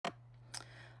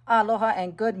Aloha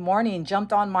and good morning.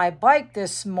 Jumped on my bike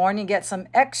this morning, get some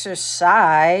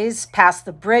exercise past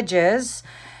the bridges.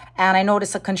 And I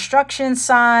noticed a construction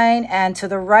sign, and to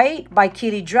the right by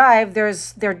Kitty Drive,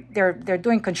 they're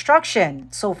doing construction.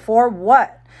 So for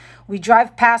what? We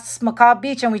drive past Makaha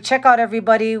Beach and we check out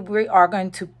everybody. We are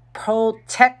going to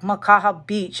protect Makaha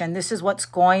Beach, and this is what's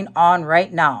going on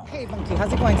right now. Hey Monkey,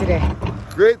 how's it going today?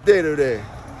 Great day today.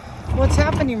 What's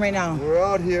happening right now? We're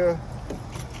out here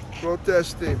trying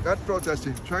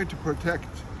to protect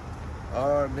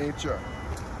our nature.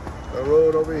 The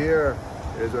road over here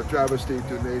is a travesty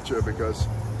to nature because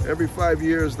every 5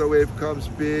 years the wave comes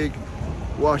big,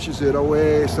 washes it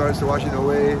away, starts washing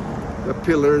away the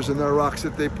pillars and the rocks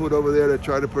that they put over there to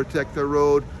try to protect the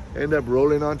road, end up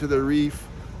rolling onto the reef,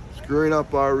 screwing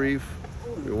up our reef.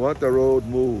 We want the road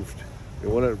moved. We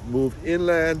want it moved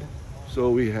inland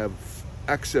so we have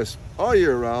access all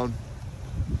year round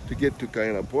to get to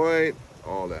Kaina Point,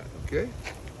 all that, okay?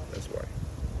 That's why.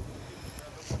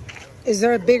 Is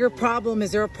there a bigger problem?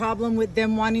 Is there a problem with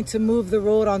them wanting to move the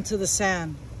road onto the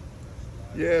sand?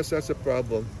 Yes, that's a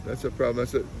problem. That's a problem.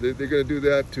 They're going to do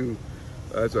that too,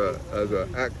 as a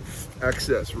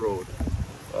access road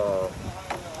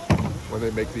when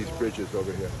they make these bridges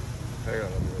over here. Hang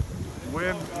on a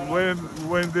minute.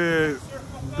 When they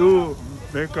do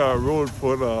make a road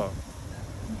for the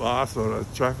bus or the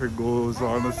traffic goes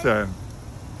on the sand,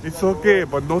 it's okay,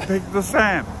 but don't take the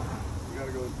sand.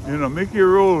 You know, make your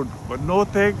road, but no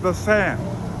take the sand.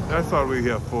 That's what we're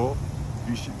here for.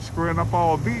 You should screwing up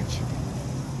our beach.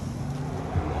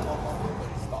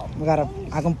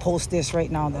 I can post this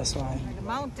right now, that's why. The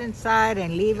mountainside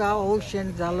and leave our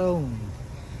oceans alone.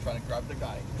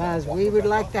 Because we would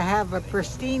like to have a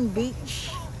pristine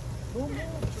beach.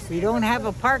 We don't have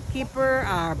a park keeper.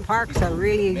 Our parks are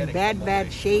really in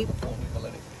bad shape.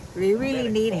 We really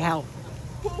need help.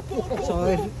 So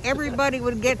if everybody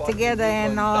would get together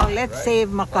and let's save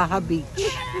Makaha Beach.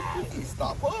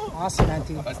 Awesome,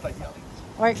 Auntie. All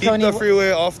right, keep Tony, the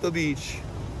freeway off the beach.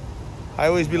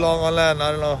 Highways belong on land,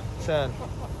 I don't know, sand.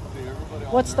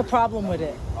 what's the problem with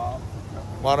it?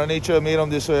 Mother Nature made them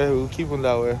this way, we'll keep them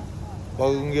that way. But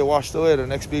we're gonna get washed away, the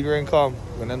next big rain come,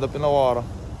 we're gonna end up in the water.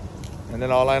 And then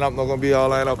our lineup not gonna be our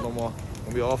lineup no more. It's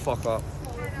gonna be all fuck up.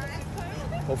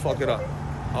 Go fuck it up.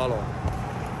 All on.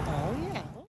 Oh, yeah.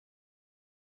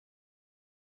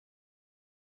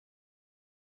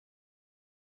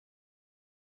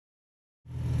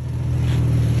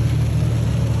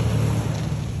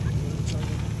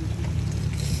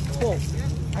 Cool.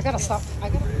 I gotta stop.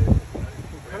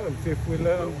 If we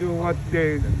let them do what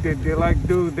they like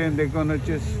do, then they're gonna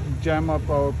just jam up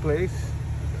our place.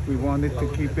 We wanted to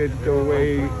keep it the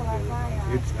way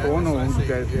it's going,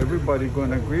 that everybody's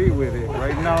gonna agree with it.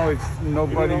 Right now,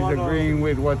 nobody's agreeing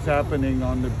with what's happening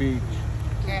on the beach.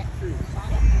 Okay.